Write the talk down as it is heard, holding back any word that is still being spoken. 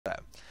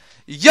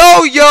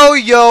Yo, yo,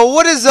 yo,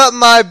 what is up,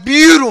 my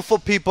beautiful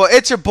people?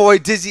 It's your boy,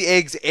 Dizzy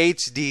Eggs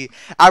HD.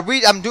 I'm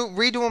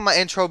redoing my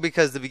intro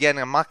because the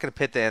beginning, I'm not going to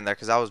put that in there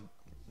because I was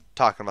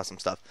talking about some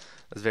stuff.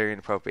 It was very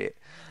inappropriate.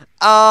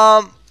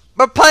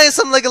 We're playing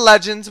some League of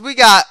Legends.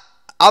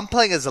 I'm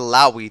playing as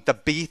Alawi, the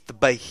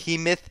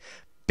behemoth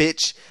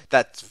bitch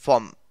that's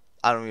from,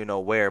 I don't even know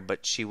where,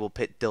 but she will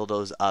put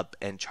dildos up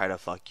and try to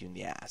fuck you in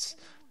the ass,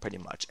 pretty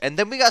much. And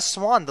then we got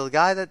Swan, the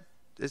guy that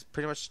is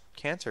pretty much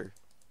cancer.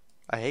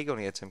 I hate going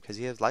against him because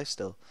he has life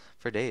still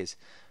for days.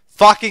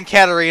 Fucking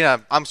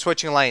Katarina. I'm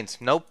switching lanes.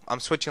 Nope. I'm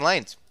switching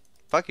lanes.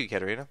 Fuck you,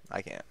 Katarina.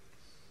 I can't.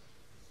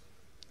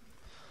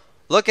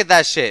 Look at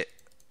that shit.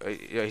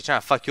 He's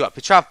trying to fuck you up.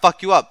 He's trying to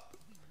fuck you up.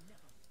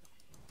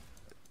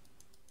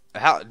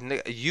 How?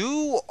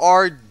 You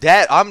are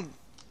dead.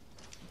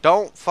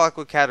 Don't fuck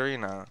with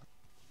Katarina.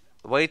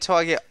 Wait till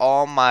I get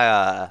all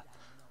my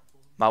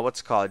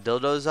what's it called,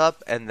 dildos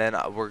up, and then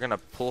we're gonna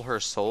pull her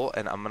soul,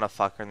 and I'm gonna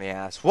fuck her in the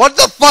ass. What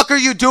the fuck are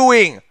you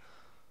doing?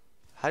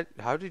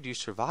 How did you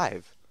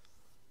survive?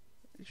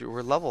 You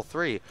were level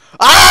 3.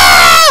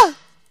 Ah!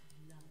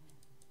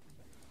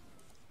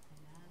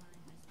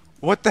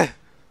 What the?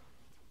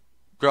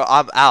 Girl,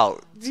 I'm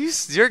out.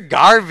 You're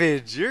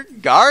garbage. You're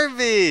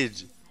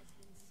garbage.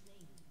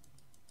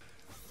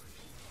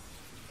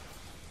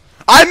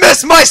 I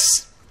missed my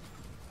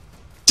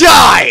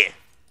die.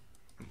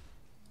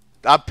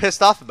 I'm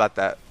pissed off about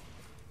that.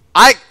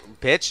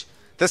 Bitch.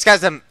 This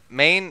guy's the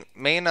main,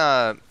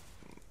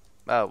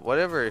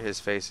 whatever his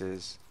face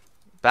is.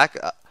 Back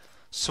up.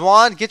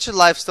 Swan, get your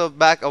life still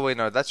back. Oh, wait,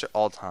 no. That's your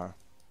ult, huh?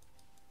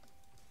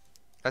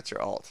 That's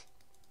your ult.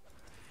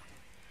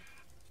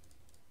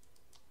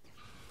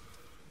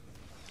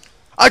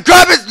 I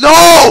grab it!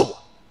 No!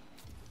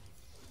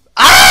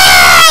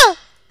 Ah!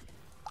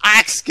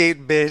 Axe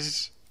skate,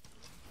 bitch.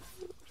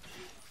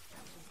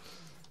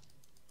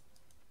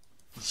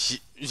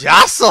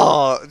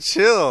 Yasser!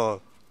 Chill.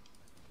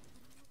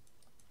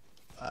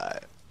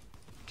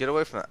 Get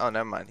away from that. Oh,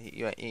 never mind.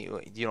 You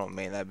don't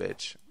main that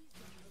bitch.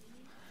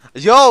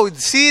 Yo,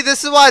 see,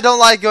 this is why I don't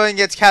like going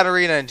against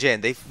Katarina and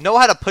Jin. They know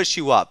how to push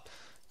you up.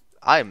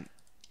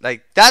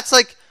 That's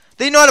like,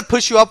 they know how to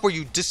push you up where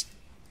you just...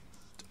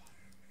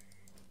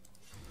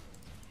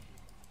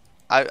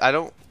 I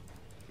don't...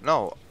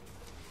 No.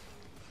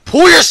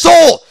 Pull your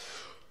soul!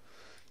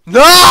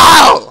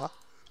 No!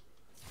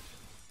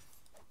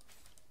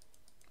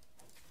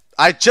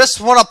 I just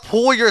want to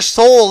pull your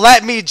soul.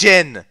 Let me,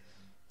 Jin.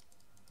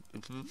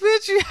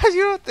 Bitch, you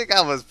don't think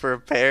I was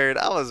prepared?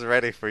 I was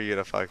ready for you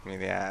to fuck me in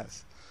the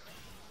ass.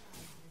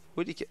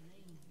 What do you get?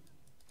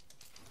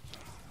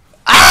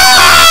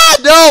 Ah!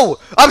 No!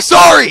 I'm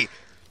sorry!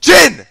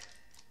 Jin!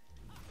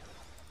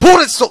 Pull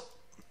his soul!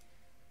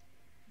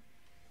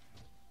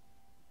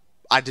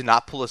 I did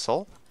not pull his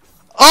soul?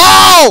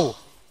 Oh!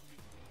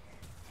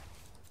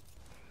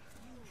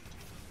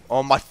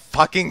 Oh my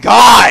fucking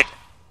god!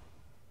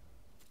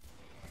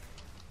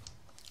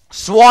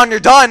 Swan, you're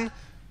done.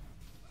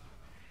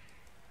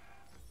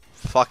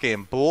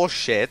 Fucking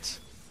bullshit.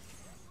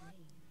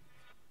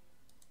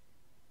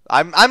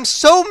 I'm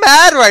so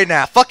mad right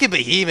now. Fucking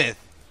behemoth.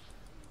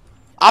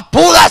 I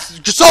pull that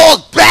soul,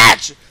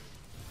 bitch.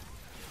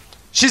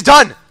 She's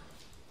done.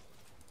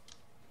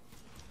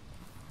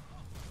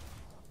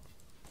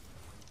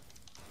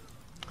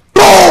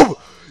 Boom!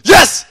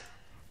 Yes!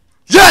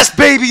 Yes,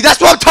 baby! That's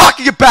what I'm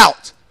talking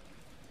about!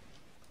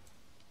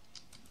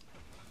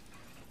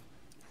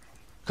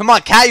 Come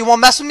on, Cat, you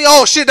wanna mess with me?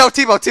 Oh shit, no,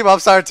 Timo, I'm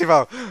sorry,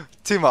 Timo,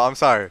 I'm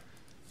sorry.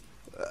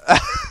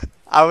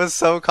 I was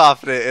so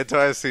confident until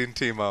I seen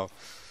Timo.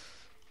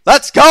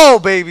 Let's go,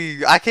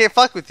 baby! I can't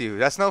fuck with you.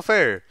 That's no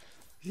fair.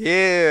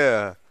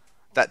 Yeah.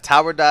 That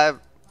tower dive.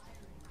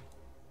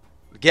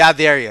 Get out of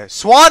the area.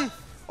 Swan,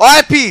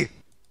 RIP!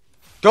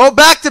 Go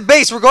back to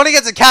base. We're going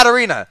against a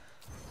Katarina.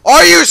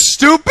 Are you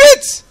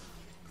stupid?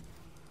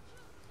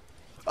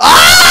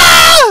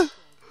 Ah!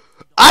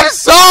 I'm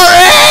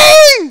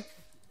sorry!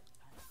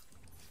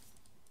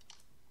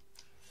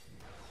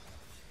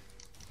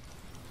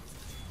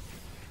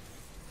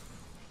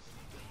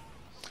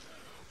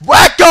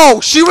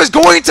 Echo! She was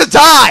going to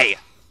die!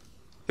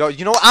 Yo,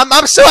 you know what?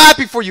 I'm so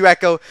happy for you,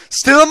 Echo.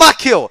 Still in my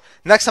kill.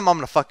 Next time I'm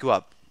gonna fuck you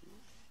up.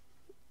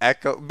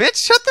 Echo. Bitch,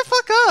 shut the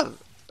fuck up.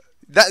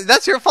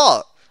 That's your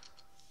fault.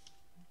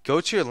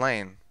 Go to your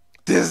lane.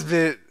 This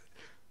bit.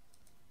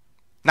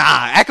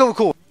 Nah, Echo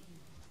cool.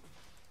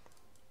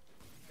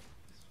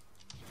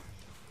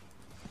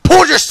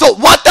 Pull your soul.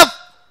 What the?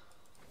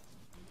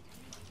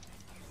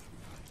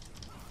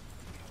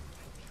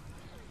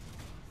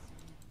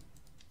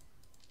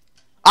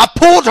 I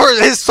pulled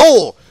his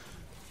soul.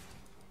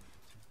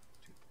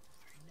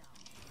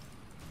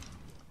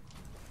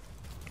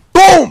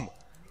 Boom!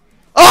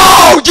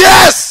 Oh,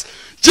 yes!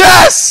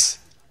 Yes!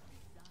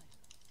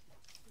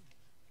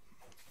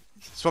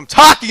 That's what I'm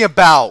talking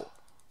about.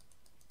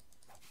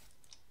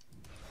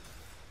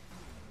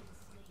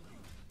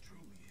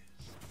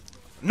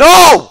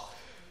 No!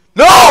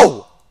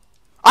 No!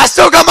 I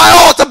still got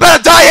my ult. I'm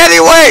gonna die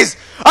anyways.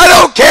 I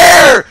don't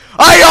care.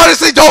 I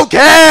honestly don't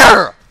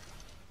care!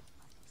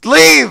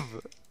 Leave!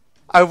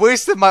 I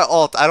wasted my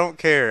ult. I don't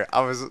care.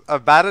 I was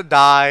about to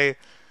die.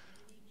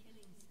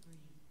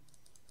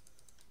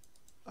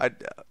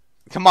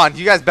 Come on,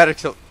 you guys better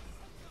kill.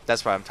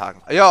 That's what I'm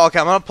talking about. Yo, okay,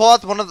 I'm gonna pull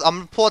out I'm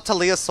gonna pull out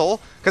Talia's soul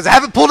because I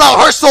haven't pulled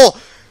out her soul.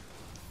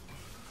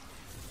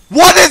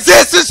 What is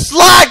this? It's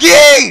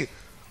slaggy!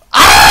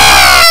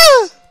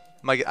 Ah!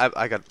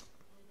 I got.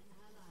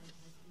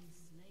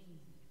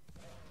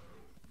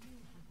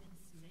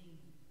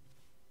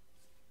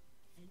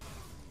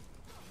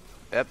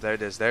 Yep, there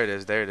it is. There it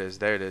is. There it is.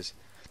 There it is.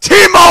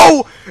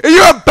 Timo,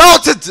 you're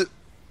about to.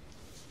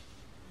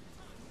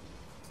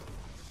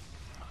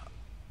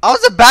 I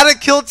was about to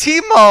kill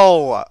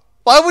Timo.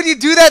 Why would you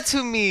do that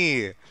to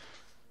me?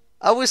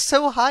 I was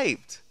so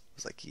hyped. I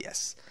was like,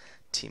 yes,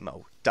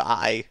 Timo,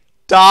 die.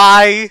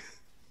 Die.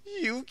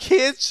 You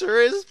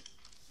cancerous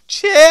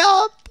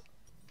champ.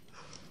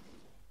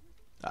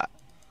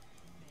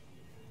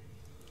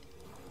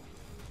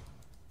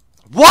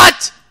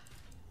 What?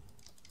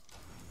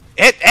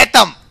 Hit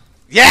them.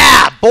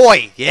 Yeah,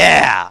 boy.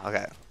 Yeah.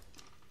 Okay.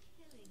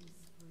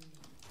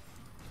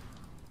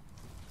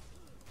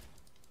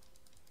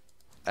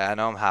 I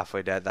know I'm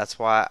halfway dead. That's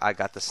why I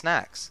got the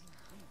snacks.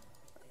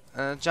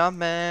 Jump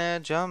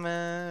man, jump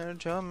man,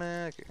 jump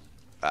man.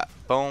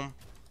 Boom.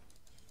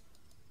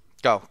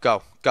 Go,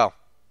 go, go.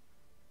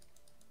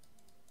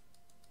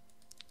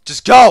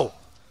 Just go.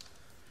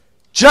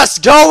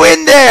 Just go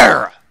in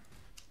there.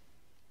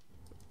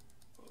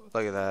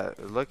 Look at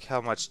that. Look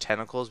how much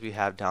tentacles we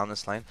have down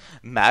this lane.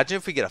 Imagine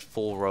if we get a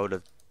full road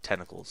of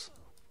tentacles.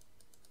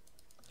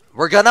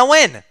 We're gonna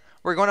win.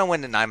 We're gonna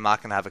win and I'm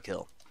not gonna have a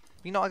kill.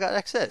 You know I got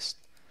assist.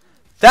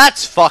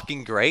 That's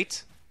fucking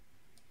great.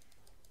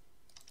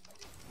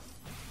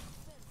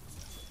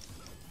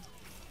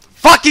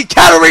 Fucking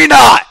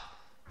Katarina!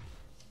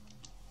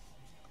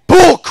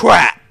 Bull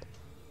crap!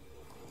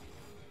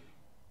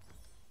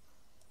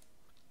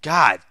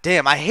 God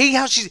damn, I hate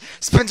how she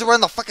spins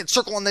around the fucking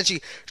circle and then she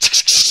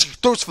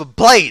throws for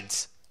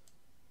blades.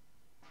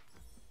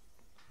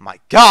 My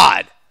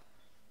God.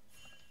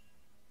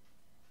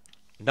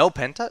 No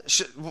penta?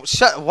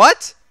 Shut,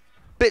 what?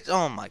 Bitch,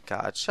 oh my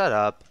God, shut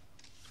up.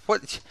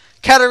 What?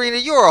 Katarina,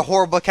 you're a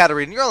horrible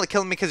Katarina. You're only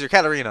killing me because you're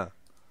Katarina.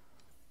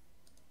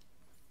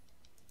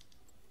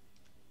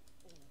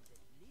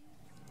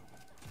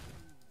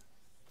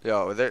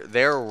 Yo,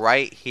 they're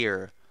right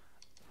here.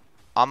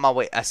 On my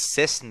way.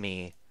 Assist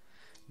me.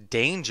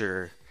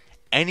 Danger.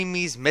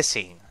 Enemies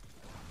missing.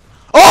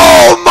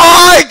 Oh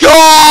my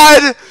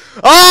God!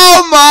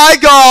 Oh my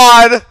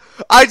God!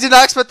 I did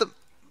not expect them.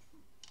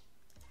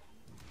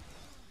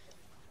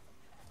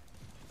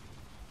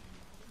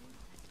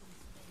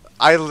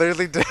 I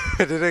literally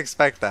didn't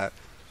expect that.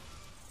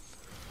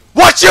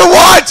 What you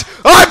want?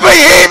 I'm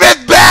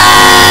behemoth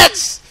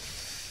bats!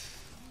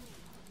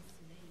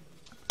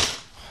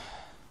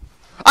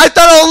 I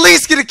thought I'll at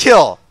least get a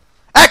kill.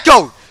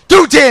 Echo,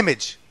 do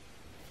damage.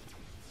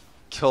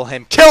 Kill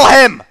him. Kill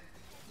him!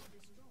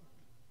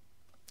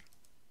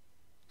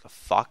 The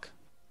fuck?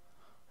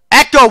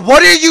 Echo,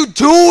 what are you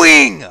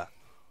doing?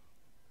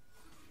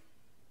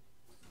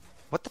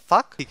 What the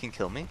fuck? He can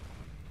kill me?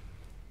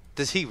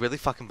 Does he really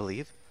fucking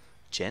believe?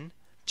 Jin?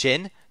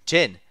 Jin's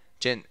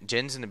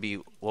gonna be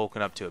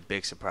woken up to a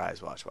big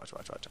surprise. Watch, watch,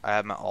 watch, watch. I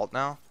have my ult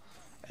now.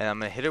 And I'm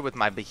gonna hit her with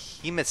my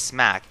behemoth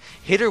smack.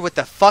 Hit her with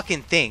the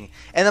fucking thing.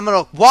 And I'm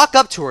gonna walk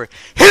up to her.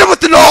 Hit her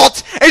with an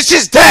ult! And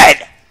she's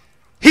dead!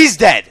 He's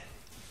dead.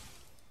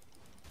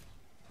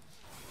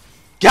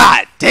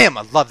 God damn,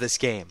 I love this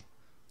game.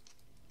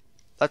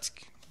 Let's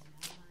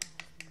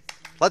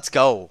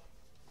go.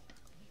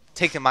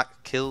 Taking my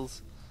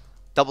kills.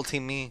 Double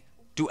team me.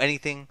 Do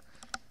anything.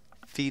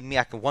 Feed me.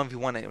 I can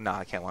 1v1 it. No,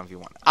 I can't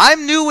 1v1.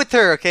 I'm new with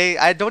her, okay?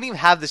 I don't even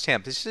have this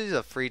champ. This is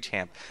a free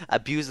champ.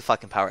 Abuse the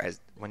fucking power as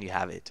when you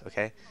have it,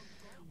 okay?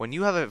 When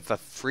you have a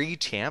free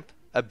champ,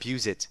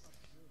 abuse it.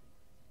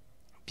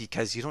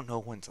 Because you don't know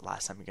when's the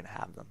last time you're going to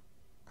have them.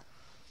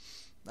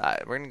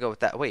 Alright, we're going to go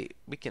with that. Wait,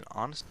 we can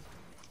honestly...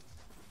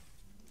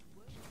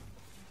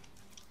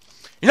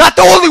 You're not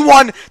the only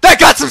one that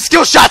got some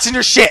skill shots in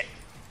your shit!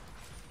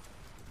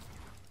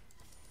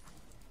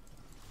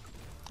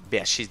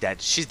 Yeah, she's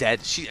dead. She's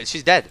dead.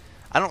 She's dead.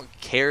 I don't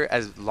care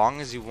as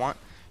long as you want.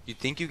 You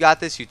think you got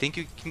this. You think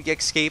you can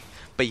escape.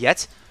 But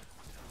yet...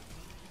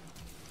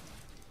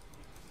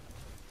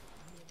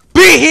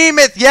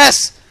 Behemoth!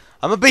 Yes!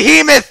 I'm a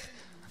behemoth!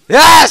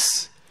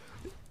 Yes!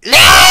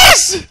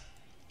 Yes!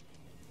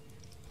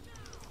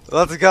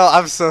 Let's go.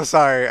 I'm so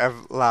sorry.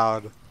 I'm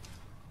loud.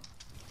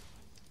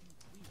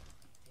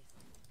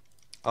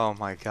 Oh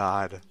my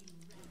God.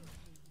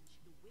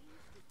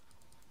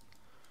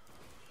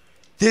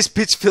 This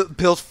bitch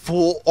built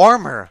full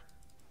armor.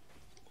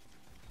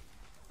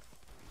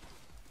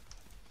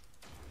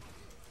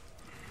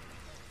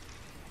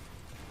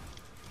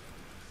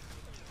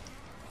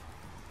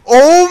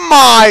 Oh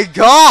my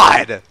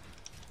God!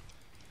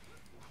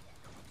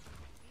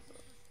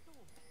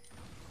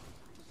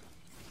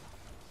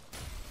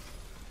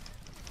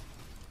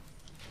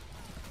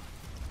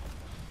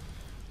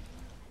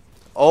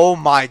 Oh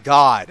my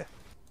god.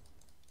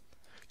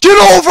 Get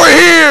over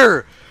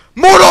here!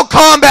 Mortal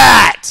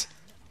Kombat!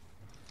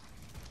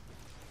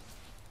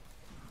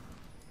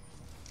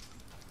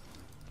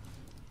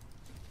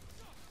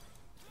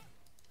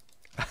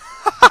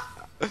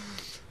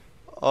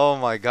 Oh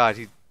my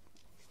god.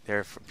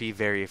 Be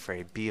very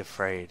afraid. Be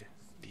afraid.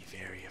 Be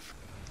very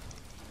afraid.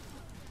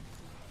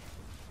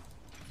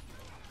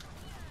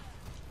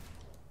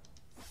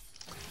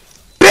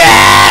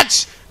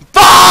 Bitch!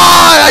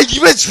 Fuck!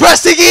 You've been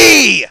pressing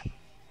E! I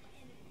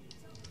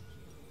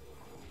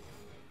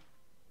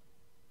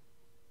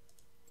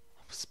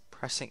was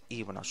pressing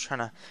E when I was trying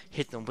to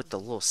hit them with the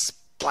little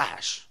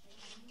splash.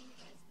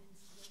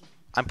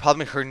 I'm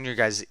probably hurting your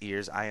guys'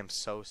 ears. I am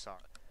so sorry.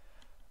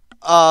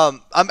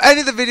 I'm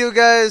ending the video,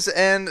 guys,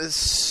 and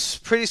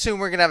pretty soon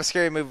we're gonna have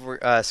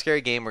a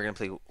scary game. We're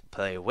gonna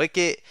play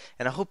Wicket,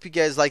 and I hope you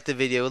guys like the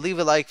video. Leave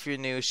a like if you're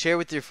new, share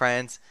with your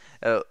friends,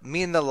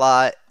 mean a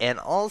lot, and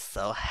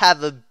also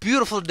have a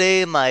beautiful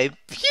day, my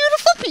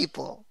beautiful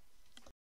people.